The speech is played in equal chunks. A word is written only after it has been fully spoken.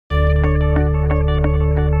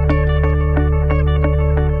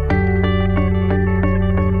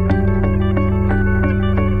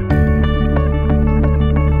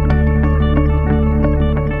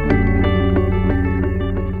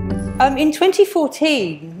In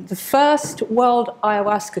 2014, the first World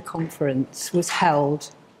Ayahuasca Conference was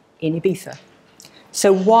held in Ibiza.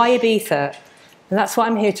 So why Ibiza? And that's what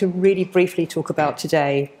I'm here to really briefly talk about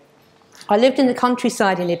today. I lived in the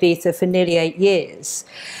countryside in Ibiza for nearly 8 years.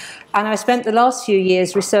 And I spent the last few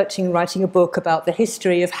years researching and writing a book about the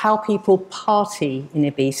history of how people party in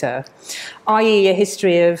Ibiza, i.e. a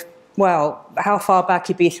history of, well, how far back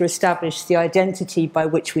Ibiza established the identity by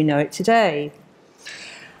which we know it today.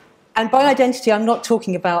 And by identity, I'm not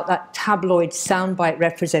talking about that tabloid soundbite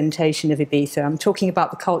representation of Ibiza. I'm talking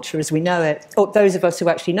about the culture as we know it, or those of us who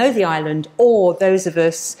actually know the island, or those of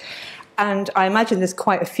us, and I imagine there's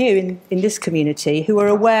quite a few in this community, who are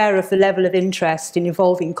aware of the level of interest in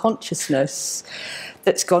evolving consciousness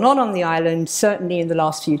that's gone on the island, certainly in the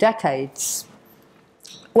last few decades.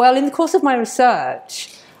 Well, in the course of my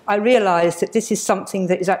research, I realised that this is something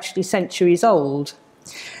that is actually centuries old.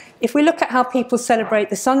 If we look at how people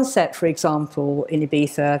celebrate the sunset, for example, in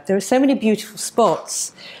Ibiza, there are so many beautiful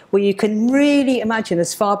spots where you can really imagine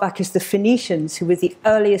as far back as the Phoenicians, who were the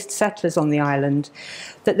earliest settlers on the island,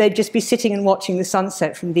 that they'd just be sitting and watching the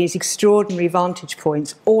sunset from these extraordinary vantage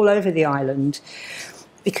points all over the island,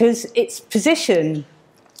 because its position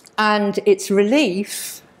and its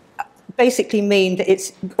relief basically mean that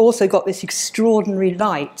it's also got this extraordinary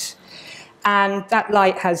light, and that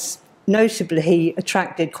light has notably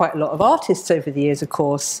attracted quite a lot of artists over the years, of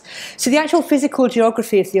course. So the actual physical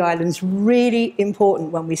geography of the island is really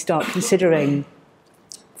important when we start considering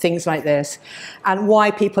things like this and why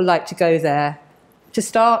people like to go there. To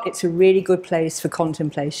start, it's a really good place for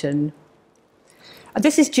contemplation. And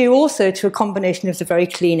this is due also to a combination of the very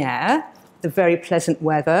clean air, the very pleasant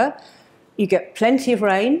weather. You get plenty of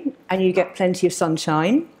rain and you get plenty of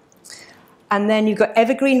sunshine. And then you've got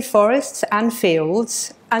evergreen forests and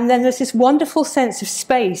fields. And then there's this wonderful sense of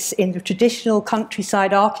space in the traditional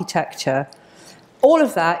countryside architecture. All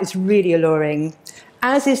of that is really alluring,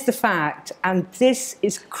 as is the fact, and this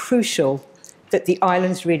is crucial, that the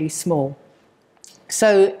island's really small.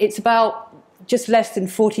 So it's about just less than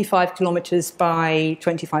 45 kilometres by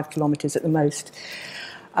 25 kilometres at the most.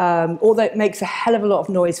 Although it makes a hell of a lot of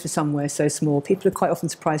noise for somewhere so small. People are quite often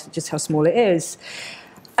surprised at just how small it is.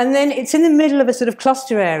 And then it's in the middle of a sort of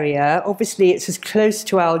cluster area. Obviously, it's as close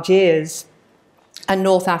to Algiers and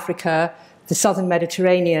North Africa, the southern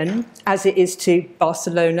Mediterranean, as it is to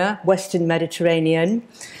Barcelona, western Mediterranean.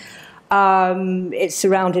 It's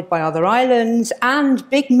surrounded by other islands and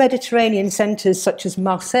big Mediterranean centres such as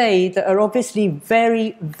Marseille that are obviously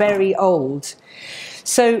very, very old.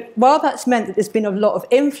 So while that's meant that there's been a lot of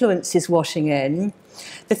influences washing in,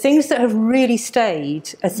 the things that have really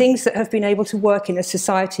stayed are things that have been able to work in a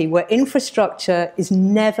society where infrastructure is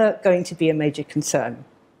never going to be a major concern.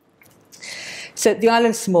 So the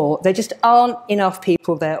island's small. There just aren't enough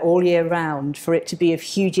people there all year round for it to be of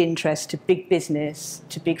huge interest to big business,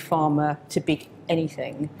 to big pharma, to big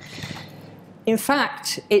anything. In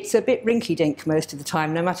fact, it's a bit rinky-dink most of the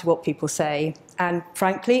time, no matter what people say. And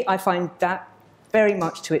frankly, I find that very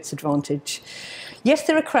much to its advantage. Yes,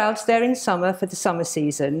 there are crowds there in summer for the summer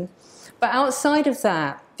season, but outside of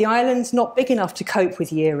that, the island's not big enough to cope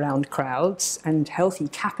with year-round crowds and healthy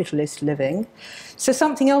capitalist living. So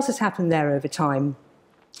something else has happened there over time,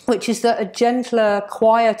 which is that a gentler,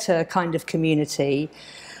 quieter kind of community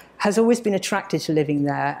has always been attracted to living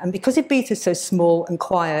there. And because Ibiza is so small and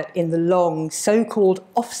quiet in the long so-called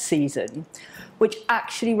off-season, which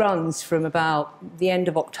actually runs from about the end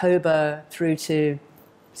of October through to,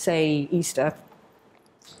 say, Easter,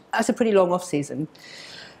 that's a pretty long off-season.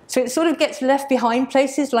 So it sort of gets left behind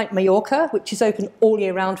places like Mallorca, which is open all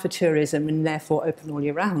year round for tourism and therefore open all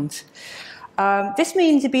year round. This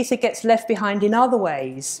means Ibiza gets left behind in other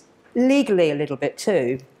ways, legally a little bit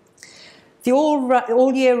too. The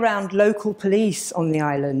all year round local police on the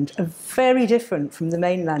island are very different from the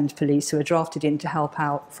mainland police who are drafted in to help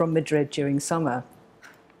out from Madrid during summer,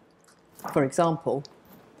 for example.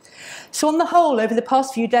 So on the whole, over the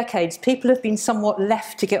past few decades, people have been somewhat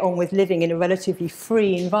left to get on with living in a relatively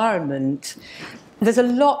free environment. There's a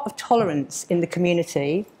lot of tolerance in the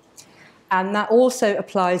community, and that also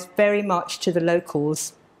applies very much to the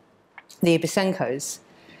locals, the Ibizencos.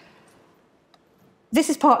 This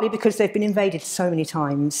is partly because they've been invaded so many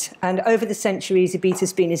times, and over the centuries,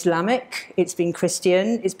 Ibiza's been Islamic, it's been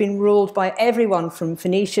Christian, it's been ruled by everyone from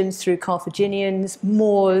Phoenicians through Carthaginians,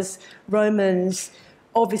 Moors, Romans,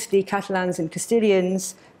 obviously Catalans and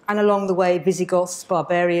Castilians, and along the way Visigoths,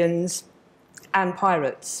 barbarians, and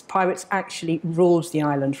pirates. Pirates actually ruled the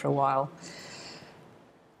island for a while.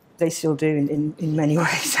 They still do in many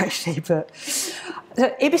ways, actually. But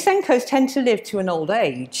Ibizencos tend to live to an old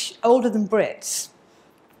age, older than Brits.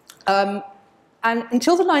 And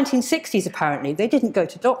until the 1960s, apparently, they didn't go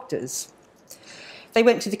to doctors. They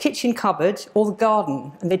went to the kitchen cupboard or the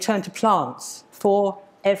garden, and they turned to plants for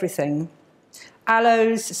everything.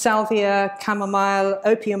 Aloes, salvia, chamomile,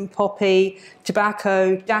 opium poppy,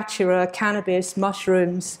 tobacco, datura, cannabis,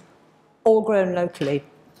 mushrooms, all grown locally,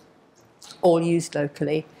 all used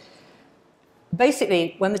locally.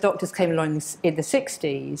 Basically, when the doctors came along in the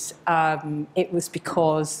 60s, it was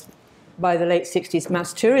because by the late 60s,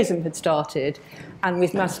 mass tourism had started, and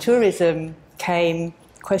with mass tourism came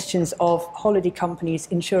questions of holiday companies'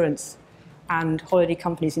 insurance, and holiday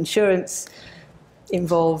companies' insurance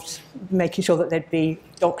involved making sure that there'd be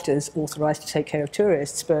doctors authorised to take care of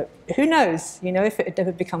tourists. But who knows, you know, if it had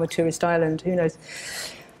ever become a tourist island, who knows?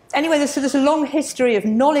 Anyway, there's a long history of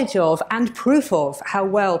knowledge of and proof of how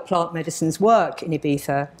well plant medicines work in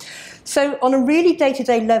Ibiza. So on a really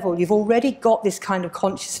day-to-day level, you've already got this kind of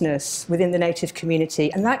consciousness within the native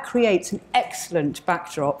community, and that creates an excellent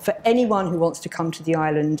backdrop for anyone who wants to come to the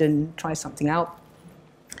island and try something out.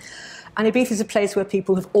 And Ibiza is a place where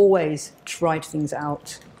people have always tried things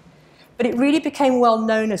out. But it really became well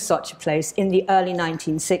known as such a place in the early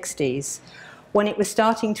 1960s, when it was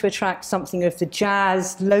starting to attract something of the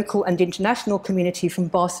jazz, local and international community from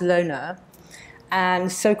Barcelona,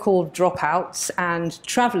 and so-called dropouts and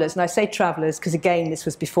travellers. And I say travellers because, again, this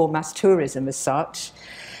was before mass tourism as such.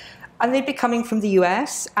 And they'd be coming from the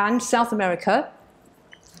US and South America,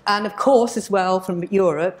 and of course as well from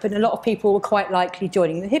Europe, and a lot of people were quite likely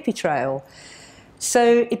joining the hippie trail.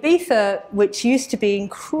 So Ibiza, which used to be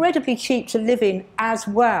incredibly cheap to live in as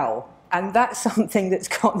well, and that's something that's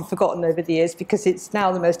gotten forgotten over the years because it's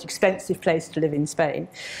now the most expensive place to live in Spain.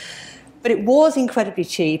 But it was incredibly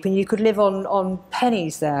cheap, and you could live on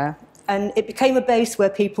pennies there. And it became a base where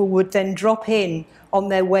people would then drop in on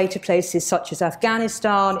their way to places such as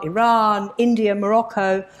Afghanistan, Iran, India,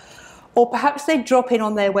 Morocco, or perhaps they'd drop in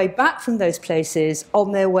on their way back from those places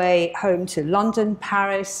on their way home to London,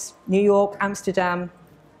 Paris, New York, Amsterdam.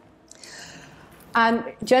 And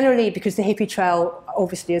generally, because the hippie trail,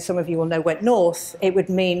 obviously, as some of you will know, went north, it would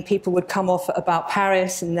mean people would come off at about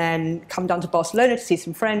Paris and then come down to Barcelona to see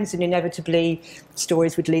some friends, and inevitably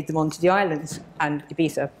stories would lead them onto the islands and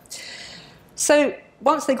Ibiza. So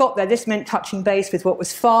once they got there, this meant touching base with what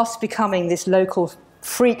was fast becoming this local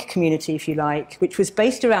freak community, if you like, which was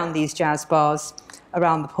based around these jazz bars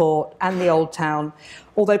around the port and the old town,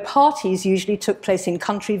 although parties usually took place in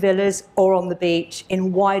country villas or on the beach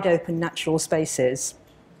in wide open natural spaces.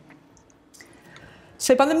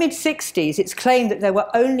 So by the mid-60s, it's claimed that there were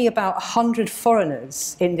only about 100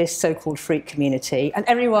 foreigners in this so-called freak community, and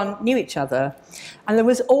everyone knew each other. And there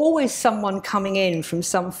was always someone coming in from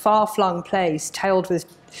some far-flung place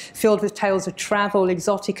filled with tales of travel,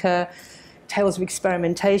 exotica, tales of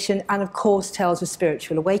experimentation, and of course tales of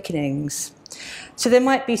spiritual awakenings. So there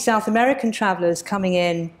might be South American travellers coming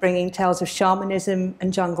in, bringing tales of shamanism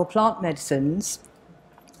and jungle plant medicines.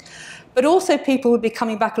 But also people would be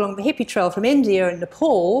coming back along the hippie trail from India and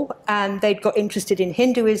Nepal, and they'd got interested in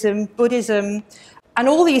Hinduism, Buddhism, and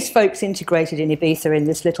all these folks integrated in Ibiza in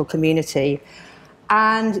this little community.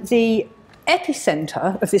 And the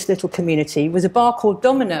epicentre of this little community was a bar called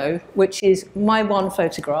Domino, which is my one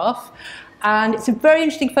photograph. And it's a very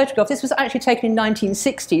interesting photograph. This was actually taken in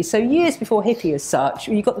 1960, so years before hippie as such.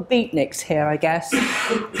 You've got the beatniks here, I guess.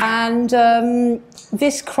 And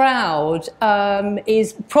this crowd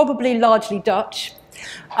is probably largely Dutch.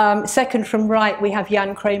 Second from right, we have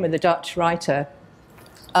Jan Kramer, the Dutch writer.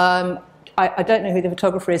 I don't know who the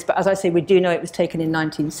photographer is, but as I say, we do know it was taken in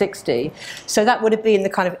 1960. So that would have been the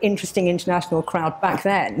kind of interesting international crowd back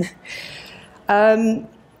then.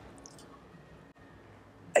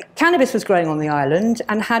 Cannabis was growing on the island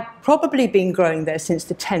and had probably been growing there since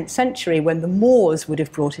the 10th century, when the Moors would have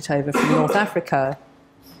brought it over from North Africa.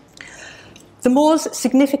 The Moors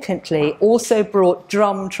significantly also brought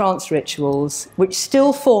drum trance rituals, which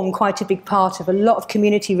still form quite a big part of a lot of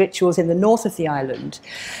community rituals in the north of the island,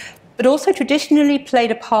 but also traditionally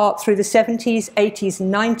played a part through the 70s, 80s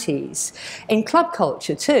and 90s in club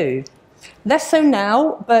culture too. Less so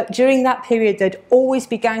now, but during that period there'd always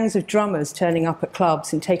be gangs of drummers turning up at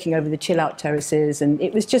clubs and taking over the chill-out terraces, and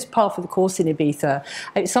it was just par for the course in Ibiza.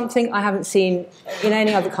 It's something I haven't seen in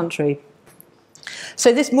any other country.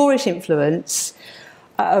 So this Moorish influence,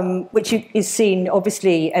 which is seen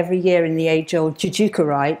obviously every year in the age-old Jujuka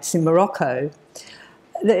rites in Morocco,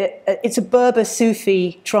 it's a Berber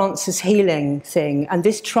Sufi trance as healing thing, and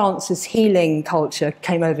this trance as healing culture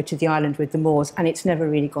came over to the island with the Moors, and it's never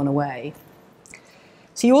really gone away.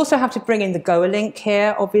 So you also have to bring in the Goa link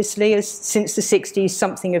here, obviously, as since the 60s,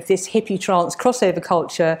 something of this hippie trance crossover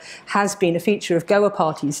culture has been a feature of Goa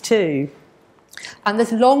parties too. And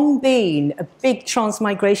there's long been a big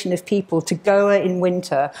transmigration of people to Goa in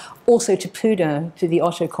winter, also to Pune, to the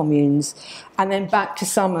Osho communes, and then back to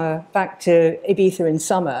summer, back to Ibiza in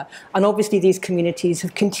summer. And obviously these communities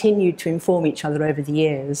have continued to inform each other over the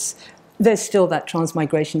years. There's still that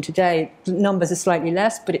transmigration today. The numbers are slightly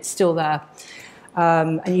less, but it's still there.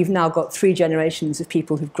 And you've now got 3 generations of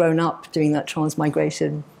people who've grown up doing that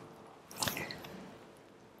transmigration.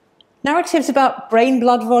 Narratives about brain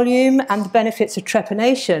blood volume and the benefits of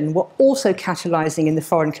trepanation were also catalysing in the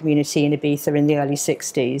foreign community in Ibiza in the early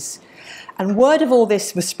 60s. And word of all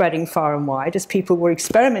this was spreading far and wide as people were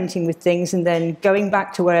experimenting with things and then going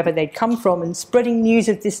back to wherever they'd come from and spreading news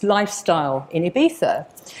of this lifestyle in Ibiza.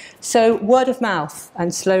 So word of mouth,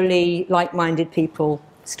 and slowly like-minded people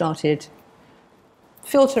started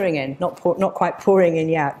filtering in, not quite pouring in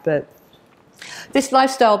yet, but this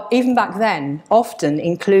lifestyle, even back then, often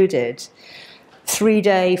included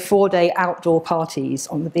 3-day, 4-day outdoor parties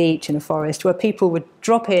on the beach in a forest where people would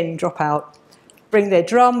drop in, drop out, bring their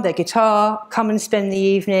drum, their guitar, come and spend the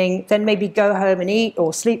evening, then maybe go home and eat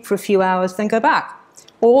or sleep for a few hours, then go back,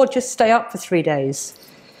 or just stay up for 3 days.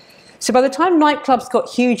 So by the time nightclubs got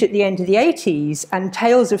huge at the end of the 80s and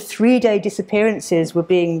tales of 3-day disappearances were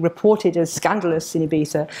being reported as scandalous in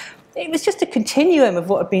Ibiza, it was just a continuum of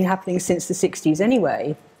what had been happening since the 60s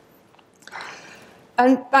anyway.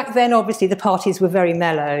 And back then, obviously, the parties were very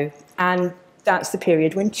mellow, and that's the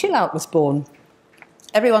period when chill out was born.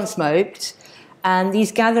 Everyone smoked, and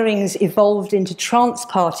these gatherings evolved into trance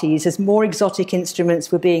parties as more exotic instruments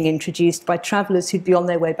were being introduced by travellers who'd be on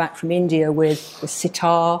their way back from India with a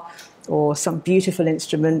sitar or some beautiful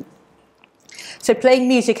instrument. So playing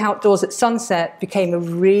music outdoors at sunset became a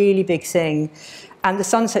really big thing, and the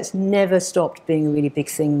sunsets never stopped being a really big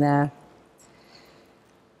thing there.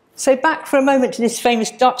 So back for a moment to this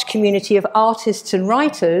famous Dutch community of artists and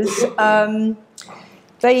writers.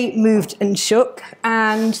 They moved and shook,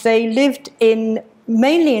 and they lived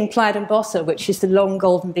mainly in Playa d'Embossa, which is the long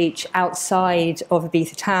golden beach outside of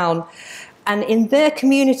Ibiza town. And in their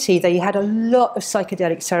community, they had a lot of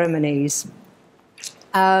psychedelic ceremonies.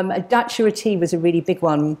 A daturity was a really big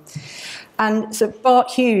one. And so Bart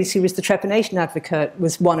Hughes, who was the trepanation advocate,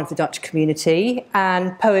 was one of the Dutch community,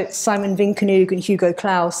 and poets Simon Vinkenoog and Hugo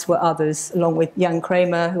Claus were others, along with Jan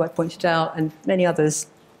Kramer, who I pointed out, and many others.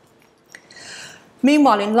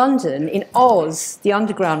 Meanwhile, in London, in Oz, the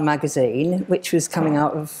underground magazine, which was coming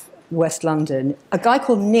out of West London, a guy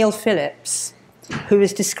called Neil Phillips, who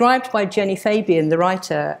was described by Jenny Fabian, the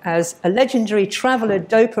writer, as a legendary traveller,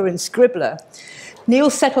 doper and scribbler.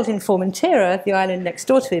 Neil settled in Formentera, the island next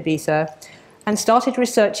door to Ibiza, and started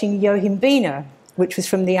researching yohimbina, which was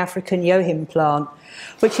from the African yohim plant,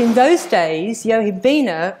 which in those days,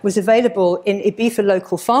 yohimbina was available in Ibiza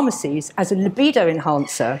local pharmacies as a libido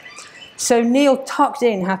enhancer. So Neil tucked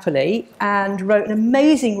in happily and wrote an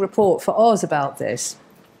amazing report for Oz about this.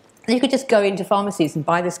 You could just go into pharmacies and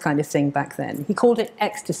buy this kind of thing back then. He called it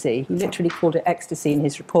ecstasy. He literally called it ecstasy in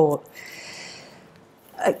his report.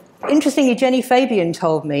 Interestingly, Jenny Fabian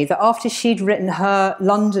told me that after she'd written her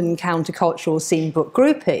London countercultural scene book,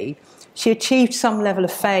 Groupie, she achieved some level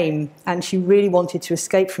of fame and she really wanted to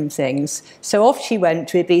escape from things. So off she went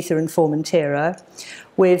to Ibiza and Formentera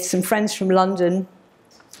with some friends from London,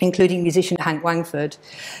 including musician Hank Wangford.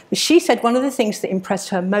 But she said one of the things that impressed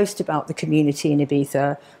her most about the community in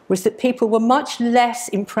Ibiza was that people were much less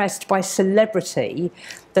impressed by celebrity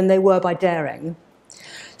than they were by daring.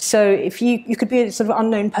 So if you could be a sort of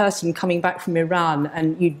unknown person coming back from Iran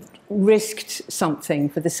and you risked something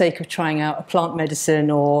for the sake of trying out a plant medicine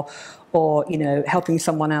or you know, helping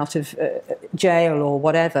someone out of jail or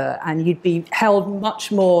whatever, and you'd be held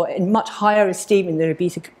much more in much higher esteem in the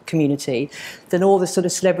Ibiza community than all the sort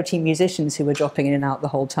of celebrity musicians who were dropping in and out the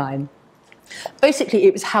whole time. Basically,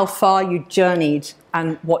 it was how far you journeyed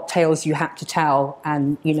and what tales you had to tell,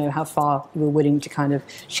 and you know how far you were willing to kind of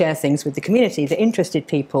share things with the community that interested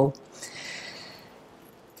people.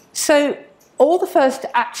 So all the first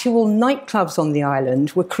actual nightclubs on the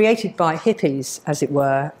island were created by hippies, as it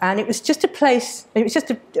were, and it was just a place. It was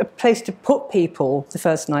just a place to put people, the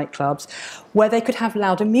first nightclubs, where they could have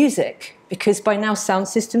louder music, because by now sound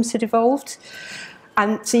systems had evolved,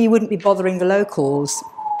 and so you wouldn't be bothering the locals.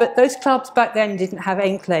 But those clubs back then didn't have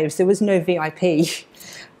enclaves. There was no VIP.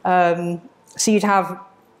 So you'd have,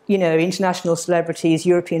 you know, international celebrities,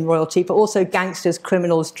 European royalty, but also gangsters,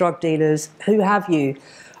 criminals, drug dealers, who have you.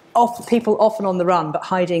 People often on the run, but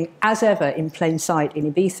hiding, as ever, in plain sight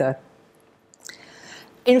in Ibiza.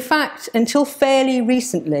 In fact, until fairly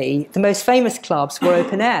recently, the most famous clubs were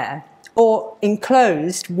open air, or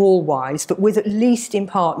enclosed wall-wise, but with at least in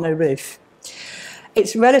part no roof.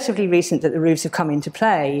 It's relatively recent that the roofs have come into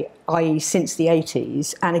play, i.e. since the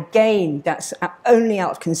 80s, and again, that's only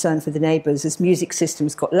out of concern for the neighbours as music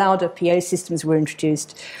systems got louder, PA systems were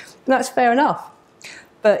introduced, and that's fair enough.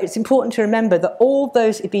 But it's important to remember that all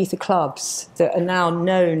those Ibiza clubs that are now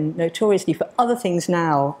known notoriously for other things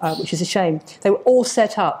now, which is a shame, they were all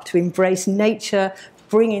set up to embrace nature,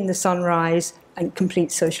 bring in the sunrise, and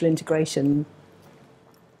complete social integration.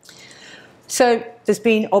 So there's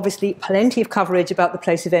been obviously plenty of coverage about the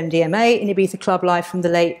place of MDMA in Ibiza club life from the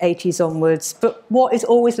late 80s onwards, but what is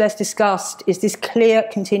always less discussed is this clear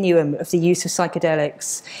continuum of the use of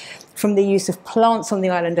psychedelics, from the use of plants on the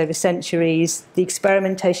island over centuries, the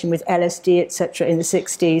experimentation with LSD, etc. in the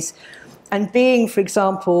 60s, and being, for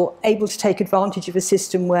example, able to take advantage of a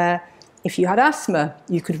system where if you had asthma,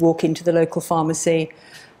 you could walk into the local pharmacy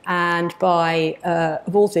and buy,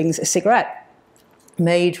 of all things, a cigarette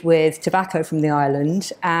made with tobacco from the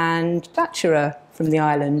island and datura from the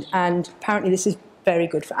island, and apparently this is very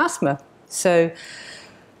good for asthma. So,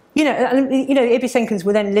 Ibizencans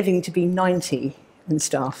were then living to be 90 and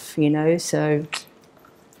stuff, so.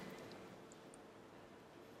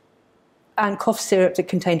 And cough syrup that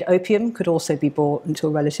contained opium could also be bought until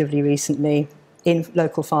relatively recently in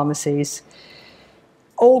local pharmacies.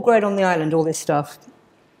 All grown on the island, all this stuff.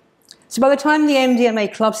 So by the time the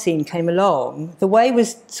MDMA club scene came along, the way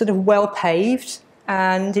was sort of well paved,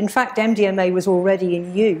 and in fact MDMA was already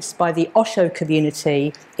in use by the Osho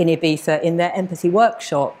community in Ibiza in their empathy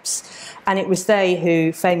workshops, and it was they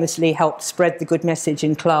who famously helped spread the good message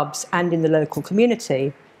in clubs and in the local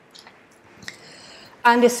community.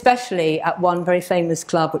 And especially at one very famous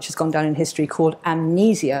club which has gone down in history called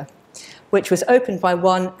Amnesia, which was opened by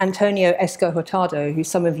one Antonio Esco Hurtado, who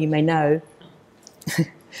some of you may know.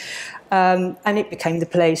 And it became the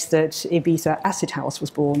place that Ibiza Acid House was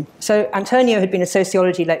born. So Antonio had been a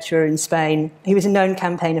sociology lecturer in Spain. He was a known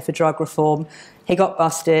campaigner for drug reform. He got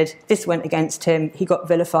busted. This went against him. He got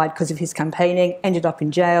vilified because of his campaigning, ended up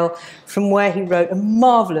in jail, from where he wrote a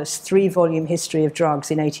marvellous 3-volume history of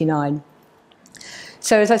drugs in '89.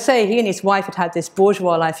 So as I say, he and his wife had had this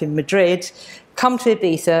bourgeois life in Madrid, come to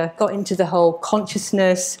Ibiza, got into the whole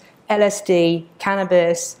consciousness, LSD,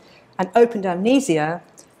 cannabis, and opened Amnesia,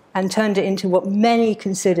 and turned it into what many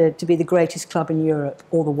considered to be the greatest club in Europe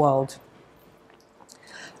or the world.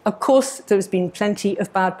 Of course, there's been plenty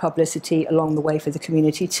of bad publicity along the way for the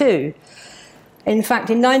community too. In fact,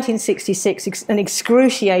 in 1966, an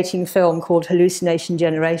excruciating film called Hallucination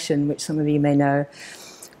Generation, which some of you may know,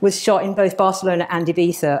 was shot in both Barcelona and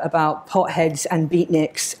Ibiza about potheads and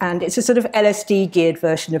beatniks, and it's a sort of LSD-geared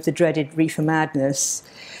version of the dreaded reefer madness.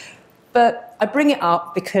 But I bring it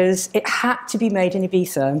up because it had to be made in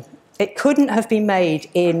Ibiza. It couldn't have been made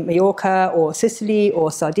in Mallorca or Sicily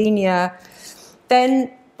or Sardinia.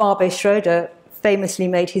 Then Barbe Schroeder famously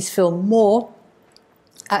made his film More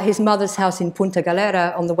at his mother's house in Punta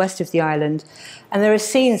Galera on the west of the island. And there are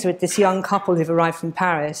scenes with this young couple who've arrived from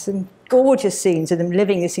Paris, and gorgeous scenes of them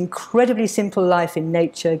living this incredibly simple life in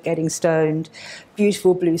nature, getting stoned,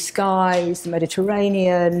 beautiful blue skies, the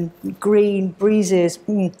Mediterranean, green breezes.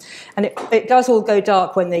 And it does all go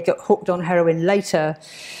dark when they get hooked on heroin later.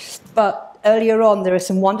 But earlier on, there are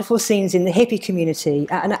some wonderful scenes in the hippie community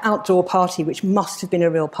at an outdoor party, which must have been a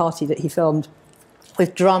real party that he filmed,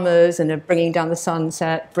 with drummers and bringing down the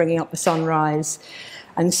sunset, bringing up the sunrise,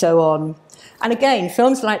 and so on. And again,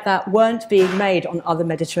 films like that weren't being made on other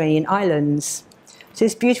Mediterranean islands. So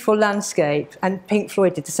this beautiful landscape, and Pink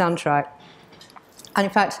Floyd did the soundtrack. And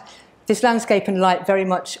in fact, this landscape and light very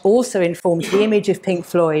much also informed the image of Pink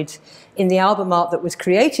Floyd in the album art that was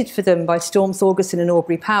created for them by Storm Thorgerson and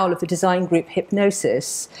Aubrey Powell of the design group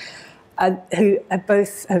Hypnosis, who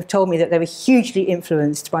both have told me that they were hugely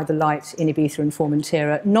influenced by the light in Ibiza and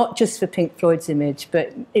Formentera, not just for Pink Floyd's image,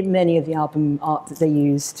 but in many of the album art that they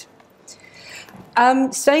used.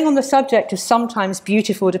 Staying on the subject of sometimes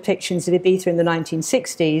beautiful depictions of Ibiza in the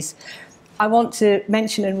 1960s, I want to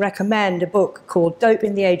mention and recommend a book called Dope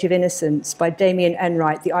in the Age of Innocence by Damien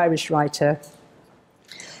Enright, the Irish writer.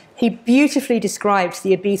 He beautifully describes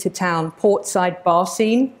the Ibiza town portside bar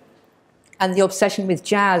scene and the obsession with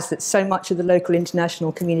jazz that so much of the local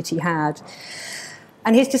international community had.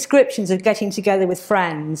 And his descriptions of getting together with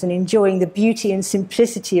friends and enjoying the beauty and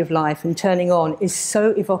simplicity of life and turning on is so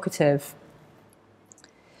evocative.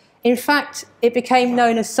 In fact, it became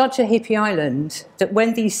known as such a hippie island that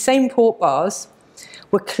when these same port bars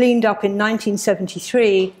were cleaned up in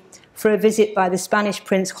 1973 for a visit by the Spanish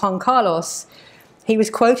Prince Juan Carlos, he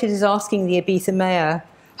was quoted as asking the Ibiza mayor,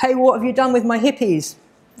 Hey, what have you done with my hippies?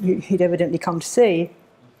 He'd evidently come to see.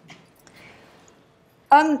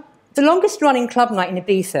 The longest running club night in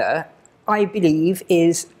Ibiza, I believe,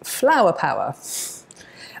 is Flower Power.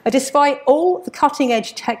 Despite all the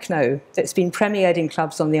cutting-edge techno that's been premiered in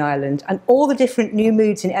clubs on the island and all the different new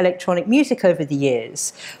moods in electronic music over the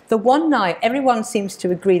years, the one night everyone seems to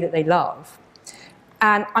agree that they love,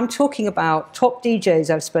 and I'm talking about top DJs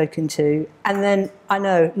I've spoken to, and then I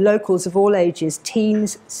know locals of all ages,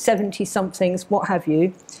 teens, 70-somethings, what have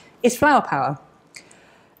you, is Flower Power.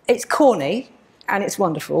 It's corny, and it's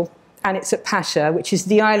wonderful, and it's at Pasha, which is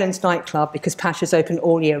the island's nightclub because Pasha's open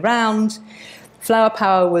all year round. Flower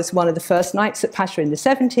Power was one of the first nights at Pasha in the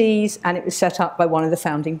 70s, and it was set up by one of the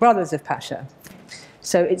founding brothers of Pasha.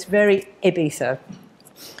 So it's very Ibiza.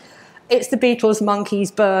 It's the Beatles,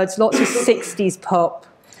 Monkeys, Birds, lots of 60s pop,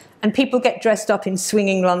 and people get dressed up in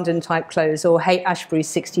swinging London-type clothes or Haight Ashbury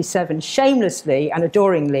 67 shamelessly and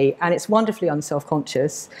adoringly, and it's wonderfully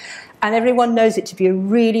unself-conscious. And everyone knows it to be a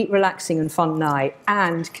really relaxing and fun night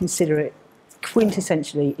and consider it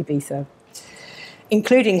quintessentially Ibiza,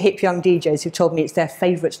 including hip young DJs who told me it's their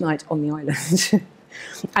favourite night on the island.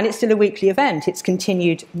 And it's still a weekly event. It's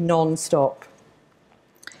continued non-stop.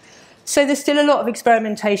 So there's still a lot of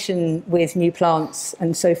experimentation with new plants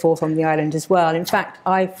and so forth on the island as well. In fact,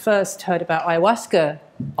 I first heard about ayahuasca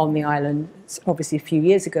on the island, obviously a few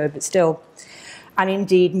years ago, but still. And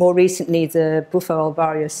indeed, more recently, the Bufo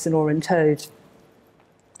alvarius sonoran toad.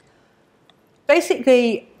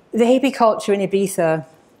 Basically, the hippie culture in Ibiza,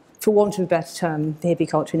 for want of a better term, the hippie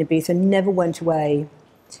culture in Ibiza never went away.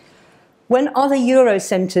 When other Euro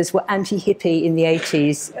centres were anti-hippie in the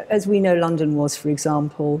 80s, as we know London was, for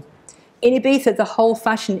example, in Ibiza, the whole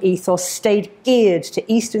fashion ethos stayed geared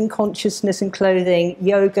to Eastern consciousness and clothing,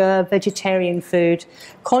 yoga, vegetarian food.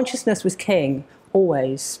 Consciousness was king,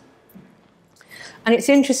 always. And it's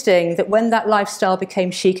interesting that when that lifestyle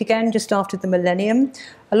became chic again, just after the millennium,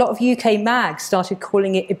 a lot of UK mags started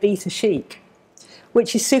calling it Ibiza chic,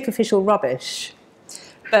 which is superficial rubbish.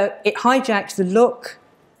 But it hijacked the look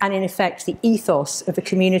and, in effect, the ethos of a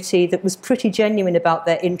community that was pretty genuine about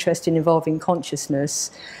their interest in evolving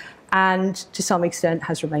consciousness, and to some extent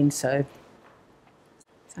has remained so.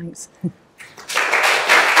 Thanks.